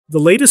The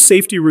latest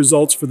safety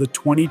results for the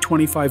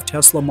 2025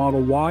 Tesla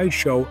Model Y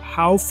show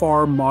how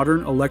far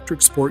modern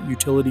electric sport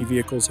utility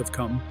vehicles have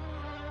come,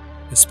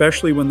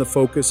 especially when the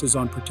focus is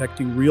on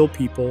protecting real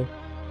people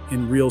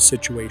in real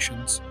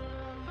situations.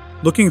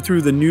 Looking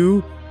through the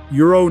new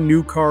Euro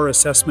New Car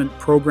Assessment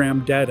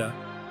Program data,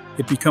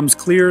 it becomes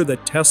clear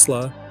that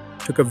Tesla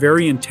took a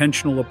very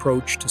intentional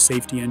approach to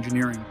safety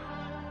engineering.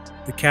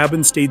 The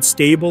cabin stayed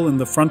stable in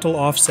the frontal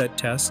offset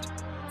test,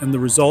 and the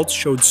results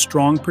showed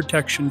strong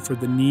protection for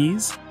the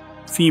knees,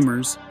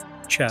 femurs,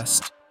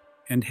 chest,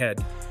 and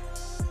head.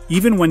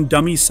 Even when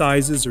dummy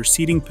sizes or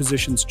seating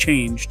positions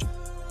changed,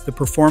 the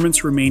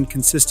performance remained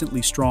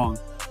consistently strong,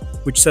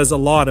 which says a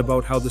lot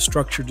about how the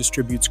structure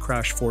distributes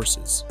crash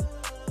forces.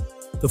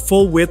 The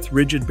full-width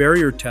rigid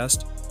barrier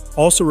test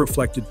also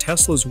reflected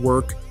Tesla's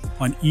work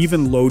on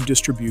even load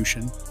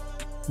distribution,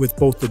 with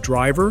both the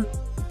driver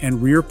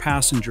and rear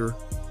passenger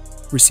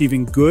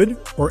receiving good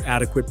or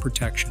adequate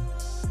protection.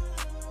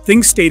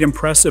 Things stayed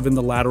impressive in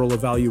the lateral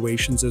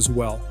evaluations as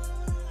well.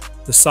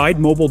 The side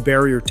mobile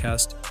barrier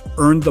test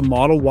earned the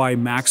Model Y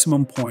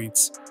maximum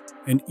points,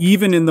 and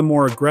even in the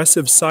more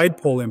aggressive side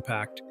pole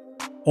impact,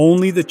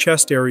 only the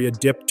chest area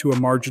dipped to a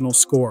marginal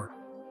score.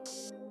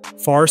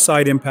 Far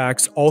side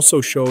impacts also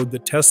showed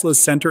that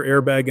Tesla's center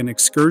airbag and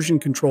excursion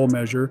control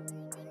measure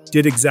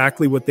did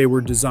exactly what they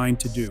were designed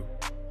to do.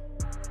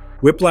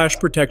 Whiplash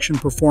protection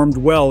performed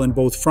well in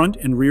both front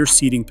and rear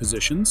seating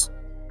positions,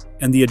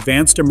 and the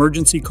advanced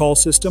emergency call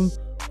system,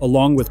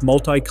 along with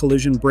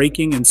multi-collision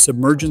braking and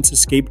submergence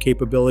escape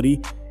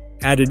capability,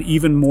 added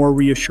even more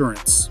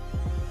reassurance.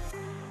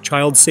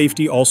 Child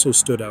safety also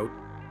stood out.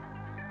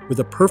 With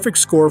a perfect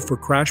score for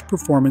crash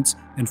performance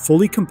and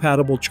fully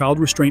compatible child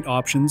restraint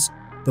options,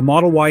 the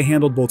Model Y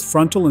handled both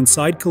frontal and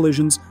side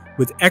collisions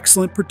with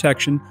excellent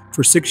protection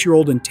for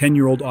 6-year-old and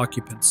 10-year-old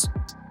occupants.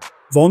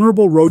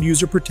 Vulnerable road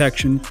user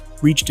protection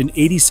reached an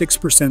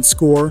 86%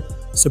 score,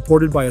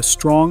 supported by a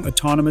strong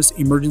autonomous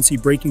emergency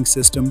braking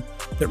system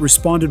that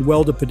responded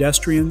well to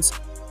pedestrians,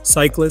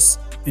 cyclists,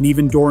 and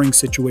even dooring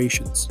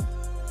situations.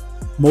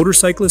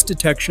 Motorcyclist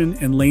detection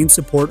and lane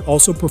support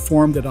also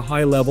performed at a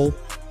high level,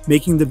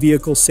 making the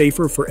vehicle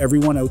safer for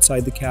everyone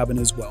outside the cabin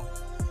as well.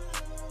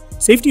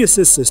 Safety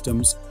assist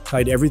systems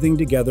tied everything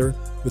together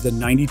with a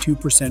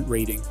 92%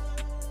 rating.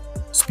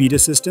 Speed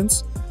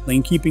assistance,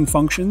 lane keeping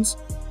functions,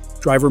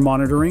 driver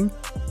monitoring,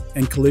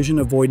 and collision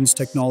avoidance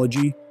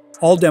technology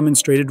all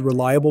demonstrated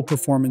reliable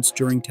performance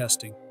during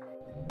testing.